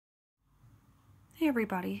Hey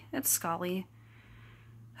everybody, it's Skully.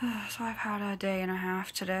 So I've had a day and a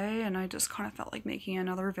half today, and I just kind of felt like making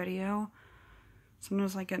another video.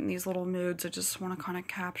 Sometimes I get in these little moods, I just want to kind of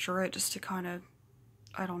capture it just to kind of,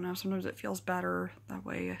 I don't know, sometimes it feels better. That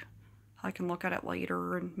way I can look at it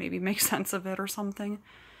later and maybe make sense of it or something.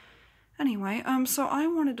 Anyway, so I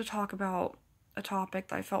wanted to talk about a topic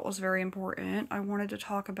that I felt was very important. I wanted to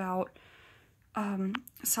talk about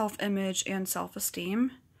self-image and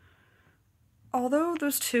self-esteem. Although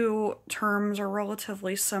those two terms are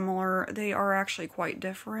relatively similar, they are actually quite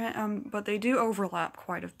different, but they do overlap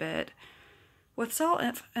quite a bit. With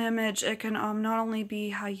self-image, it can not only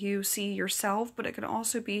be how you see yourself, but it can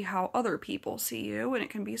also be how other people see you, and it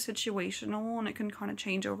can be situational, and it can kind of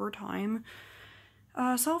change over time.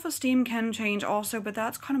 Self-esteem can change also, but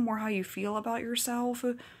that's kind of more how you feel about yourself.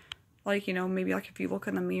 Like, maybe like if you look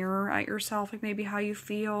in the mirror at yourself, like maybe how you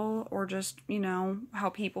feel, or just, how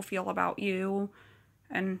people feel about you,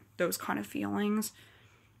 and those kind of feelings.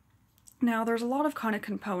 Now, there's a lot of kind of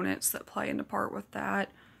components that play into part with that.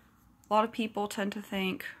 A lot of people tend to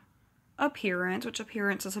think appearance, which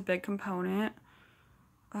appearance is a big component.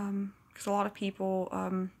 Because a lot of people,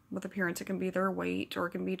 with appearance, it can be their weight, or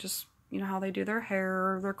it can be just, how they do their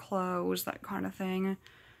hair, their clothes, that kind of thing.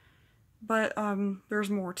 But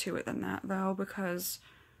there's more to it than that, though, because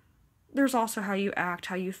there's also how you act,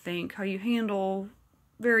 how you think, how you handle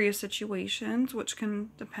various situations, which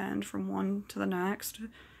can depend from one to the next.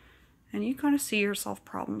 And you kind of see yourself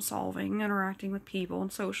problem solving, interacting with people,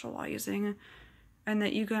 and socializing, and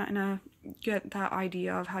that you kind of get that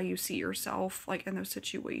idea of how you see yourself, like, in those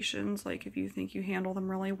situations, like if you think you handle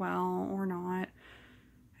them really well or not.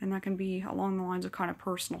 And that can be along the lines of kind of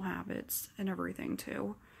personal habits and everything,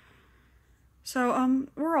 too. So,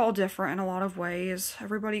 we're all different in a lot of ways.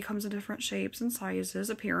 Everybody comes in different shapes and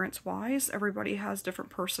sizes, appearance-wise. Everybody has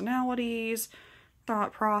different personalities,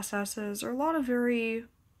 thought processes, or a lot of very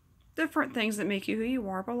different things that make you who you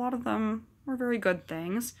are, but a lot of them are very good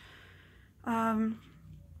things.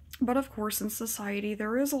 But of course, in society,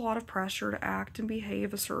 there is a lot of pressure to act and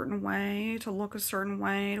behave a certain way, to look a certain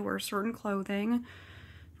way, to wear certain clothing,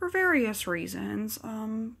 for various reasons,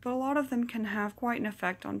 but a lot of them can have quite an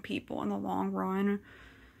effect on people in the long run.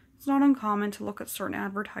 It's not uncommon to look at certain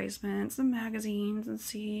advertisements and magazines and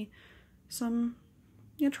see some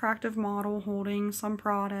attractive model holding some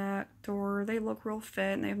product, or they look real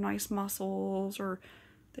fit and they have nice muscles, or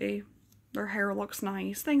their hair looks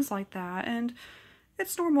nice, things like that. And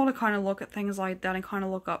it's normal to kind of look at things like that and kind of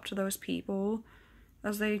look up to those people,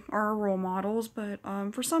 as they are role models, but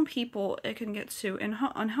for some people it can get to an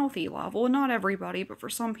unhealthy level, and not everybody, but for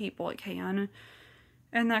some people it can,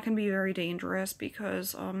 and that can be very dangerous,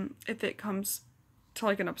 because if it comes to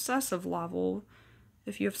like an obsessive level,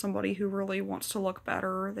 if you have somebody who really wants to look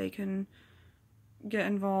better, they can get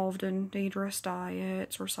involved in dangerous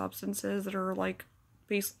diets or substances that are like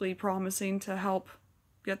basically promising to help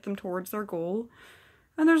get them towards their goal.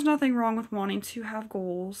 And there's nothing wrong with wanting to have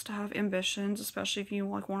goals, to have ambitions, especially if you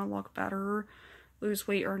like want to look better, lose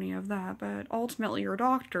weight, or any of that. But ultimately, your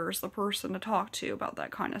doctor is the person to talk to about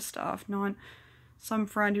that kind of stuff, not some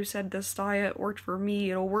friend who said this diet worked for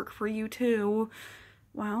me, it'll work for you too.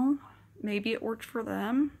 Well, maybe it worked for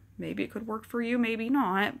them, maybe it could work for you, maybe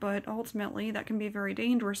not, but ultimately that can be very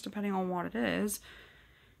dangerous depending on what it is.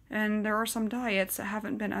 And there are some diets that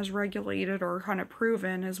haven't been as regulated or kind of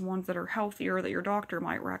proven as ones that are healthier that your doctor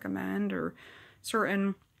might recommend, or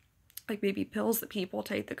certain, like maybe pills that people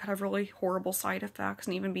take that could have really horrible side effects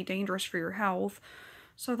and even be dangerous for your health.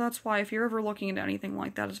 So that's why if you're ever looking into anything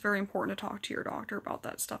like that, it's very important to talk to your doctor about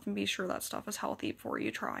that stuff and be sure that stuff is healthy before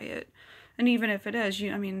you try it. And even if it is,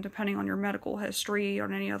 depending on your medical history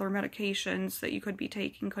or any other medications that you could be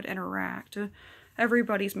taking could interact.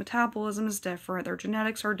 Everybody's metabolism is different, their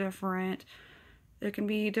genetics are different, it can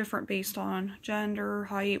be different based on gender,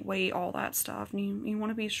 height, weight, all that stuff, and you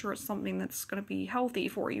want to be sure it's something that's going to be healthy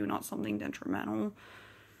for you, not something detrimental.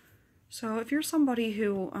 So if you're somebody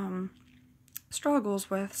who struggles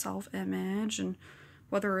with self-image, and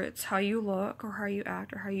whether it's how you look or how you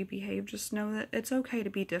act or how you behave, just know that it's okay to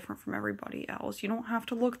be different from everybody else. You don't have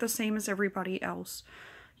to look the same as everybody else.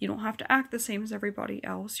 You don't have to act the same as everybody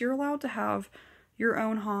else. You're allowed to have your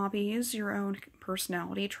own hobbies, your own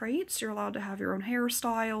personality traits. You're allowed to have your own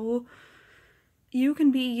hairstyle. You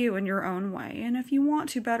can be you in your own way. And if you want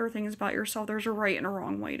to better things about yourself, there's a right and a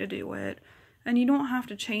wrong way to do it. And you don't have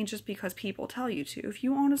to change just because people tell you to. If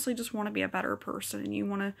you honestly just want to be a better person and you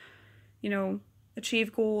want to,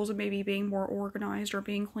 achieve goals of maybe being more organized or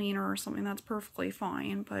being cleaner or something, that's perfectly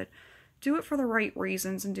fine. But do it for the right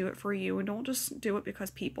reasons and do it for you. And don't just do it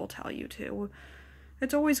because people tell you to.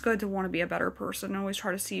 it's always good to want to be a better person and always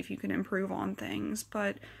try to see if you can improve on things.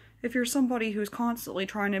 But if you're somebody who's constantly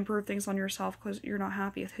trying to improve things on yourself because you're not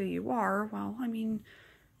happy with who you are, well, I mean,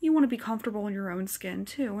 you want to be comfortable in your own skin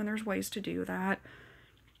too, and there's ways to do that.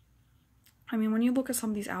 I mean, when you look at some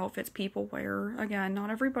of these outfits people wear, again, not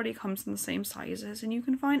everybody comes in the same sizes, and you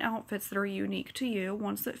can find outfits that are unique to you,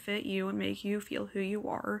 ones that fit you and make you feel who you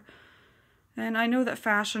are. And I know that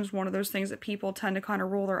fashion is one of those things that people tend to kind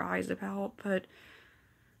of roll their eyes about, but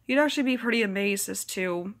you'd actually be pretty amazed as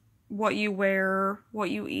to what you wear, what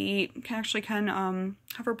you eat, can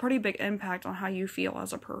have a pretty big impact on how you feel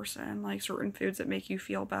as a person. Like certain foods that make you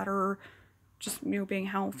feel better, just, being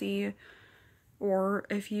healthy. Or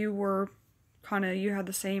if you were you had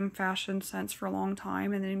the same fashion sense for a long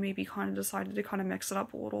time and then maybe decided to mix it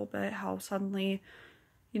up a little bit, how suddenly,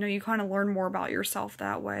 you learn more about yourself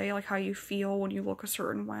that way, like how you feel when you look a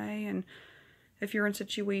certain way. And if you're in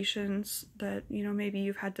situations that, maybe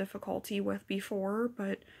you've had difficulty with before,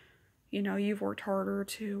 but, you've worked harder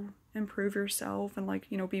to improve yourself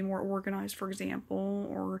and be more organized, for example,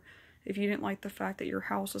 or if you didn't like the fact that your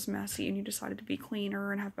house was messy and you decided to be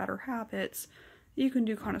cleaner and have better habits, you can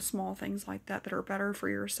do small things like that that are better for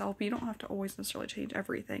yourself, but you don't have to always necessarily change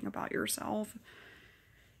everything about yourself.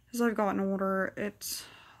 As I've gotten older, it's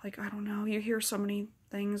I don't know, you hear so many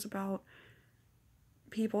things about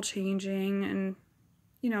people changing, and,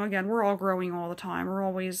 again, we're all growing all the time. We're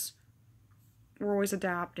always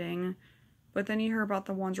adapting, but then you hear about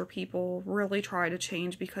the ones where people really try to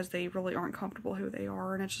change because they really aren't comfortable who they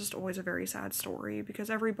are, and it's just always a very sad story, because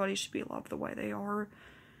everybody should be loved the way they are.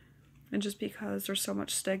 And just because there's so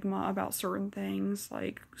much stigma about certain things,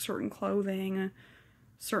 like certain clothing,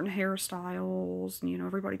 certain hairstyles, and,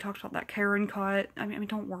 everybody talks about that Karen cut. I mean,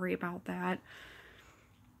 don't worry about that.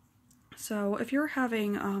 So if you're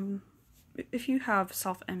having, if you have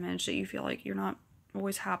self-image that you feel like you're not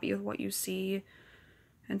always happy with what you see,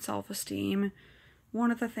 and self-esteem,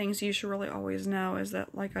 one of the things you should really always know is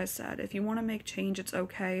that, like I said, if you want to make change, it's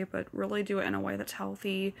okay, but really do it in a way that's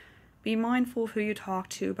healthy. Be mindful of who you talk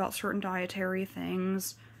to about certain dietary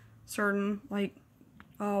things, certain,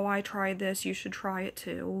 oh, I tried this, you should try it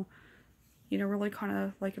too. Really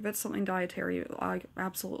if it's something dietary, I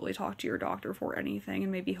absolutely talk to your doctor for anything,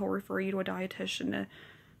 and maybe he'll refer you to a dietitian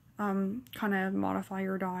to modify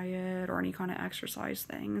your diet or any kind of exercise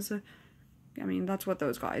things. I mean, that's what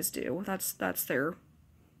those guys do. That's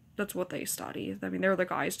what they study. I mean, they're the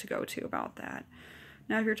guys to go to about that.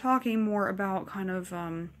 Now, if you're talking more about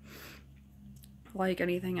like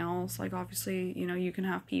anything else, obviously, you can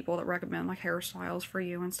have people that recommend hairstyles for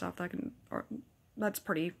you and stuff that's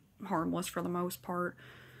pretty harmless for the most part.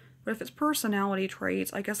 But if it's personality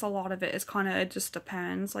traits, I guess a lot of it is it just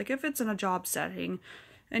depends. If it's in a job setting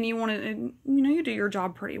and you want to, you do your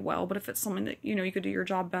job pretty well, but if it's something that, you could do your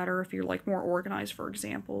job better if you're more organized, for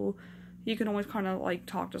example, you can always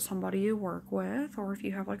talk to somebody you work with, or if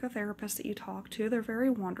you have a therapist that you talk to, they're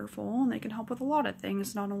very wonderful and they can help with a lot of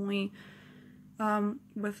things, not only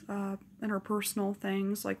with interpersonal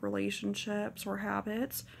things like relationships or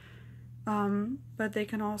habits, but they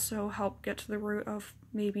can also help get to the root of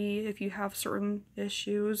maybe if you have certain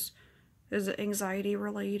issues. Is it anxiety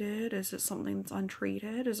related? Is it something that's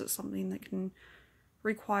untreated? Is it something that can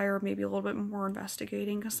require maybe a little bit more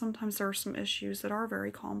investigating? Because sometimes there are some issues that are very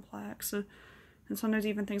complex, and sometimes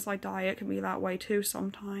even things like diet can be that way too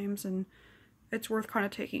sometimes, and it's worth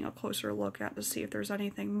taking a closer look at to see if there's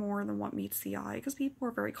anything more than what meets the eye, because people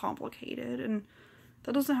are very complicated, and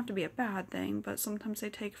that doesn't have to be a bad thing, but sometimes they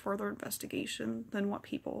take further investigation than what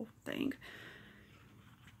people think.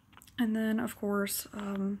 And then, of course,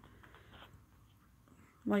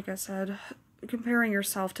 like I said, comparing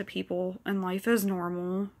yourself to people in life is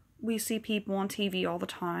normal. We see people on TV all the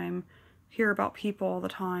time, hear about people all the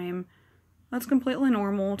time. That's completely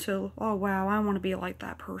normal to, oh wow, I want to be like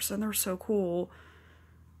that person, they're so cool.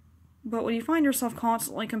 But when you find yourself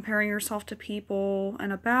constantly comparing yourself to people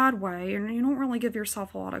in a bad way, and you don't really give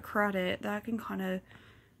yourself a lot of credit, that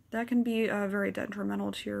can be very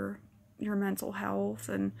detrimental to your mental health,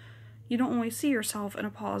 and you don't always see yourself in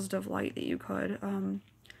a positive light that you could.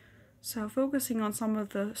 So focusing on some of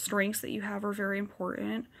the strengths that you have are very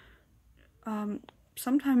important.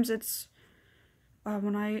 Sometimes it's,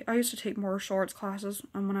 when I used to take martial arts classes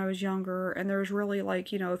when I was younger, and there's really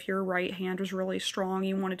if your right hand was really strong,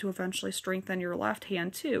 you wanted to eventually strengthen your left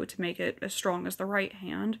hand too, to make it as strong as the right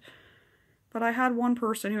hand. But I had one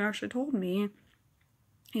person who actually told me,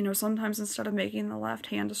 sometimes instead of making the left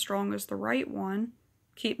hand as strong as the right one,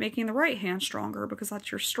 keep making the right hand stronger, because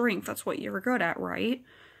that's your strength, that's what you're good at, right?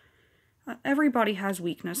 Everybody has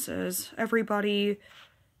weaknesses. Everybody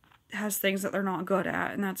has things that they're not good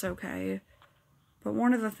at, and that's okay. But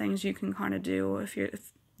one of the things you can kind of do, if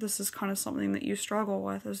this is kind of something that you struggle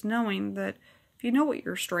with, is knowing that if you know what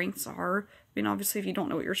your strengths are, I mean, obviously if you don't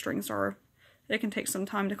know what your strengths are, it can take some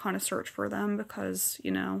time to kind of search for them because,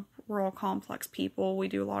 you know, we're all complex people. We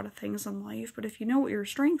do a lot of things in life. But if you know what your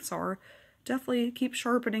strengths are, definitely keep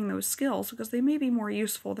sharpening those skills because they may be more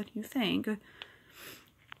useful than you think.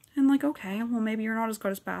 And like, okay, well, maybe you're not as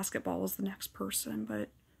good as basketball as the next person, but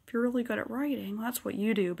if you're really good at writing, well, that's what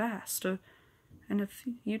you do best. And if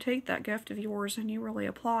you take that gift of yours and you really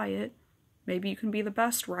apply it, maybe you can be the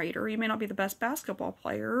best writer. You may not be the best basketball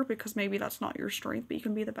player because maybe that's not your strength, but you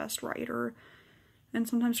can be the best writer. And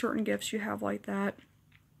sometimes certain gifts you have like that,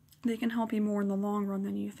 they can help you more in the long run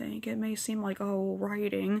than you think. It may seem like, oh,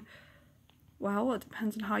 writing. Well, it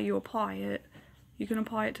depends on how you apply it. You can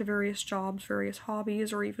apply it to various jobs, various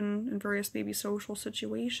hobbies, or even in various maybe social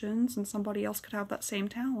situations, and somebody else could have that same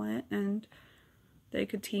talent, and they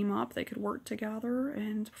could team up, they could work together,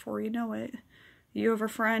 and before you know it, you have a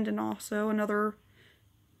friend and also another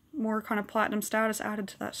more kind of platinum status added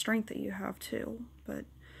to that strength that you have too. But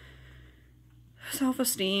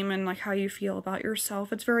self-esteem and like how you feel about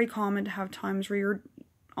yourself, it's very common to have times where you're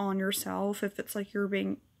on yourself, if it's like you're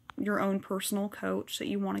being your own personal coach that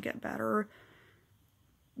you want to get better.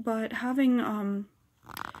 But having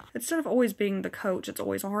instead of always being the coach, it's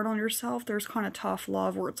always hard on yourself. There's kind of tough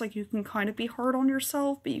love where it's like you can kind of be hard on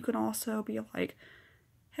yourself, but you can also be like,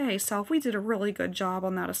 hey, self, we did a really good job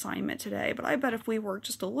on that assignment today, but I bet if we work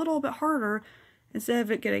just a little bit harder, instead of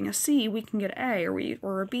it getting a C, we can get an A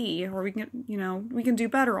or a B, or we can, you know, we can do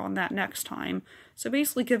better on that next time. So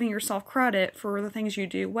basically giving yourself credit for the things you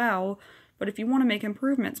do well, but if you want to make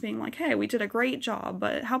improvements, being like, hey, we did a great job,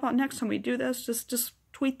 but how about next time we do this? Just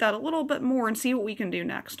tweak that a little bit more and see what we can do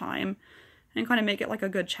next time, and kind of make it like a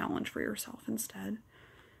good challenge for yourself instead.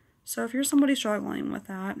 So if you're somebody struggling with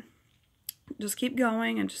that, just keep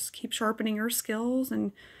going and just keep sharpening your skills,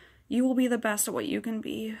 and you will be the best at what you can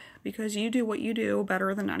be because you do what you do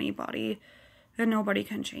better than anybody, and nobody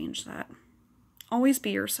can change that. Always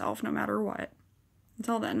be yourself no matter what.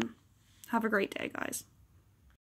 Until then, have a great day, guys.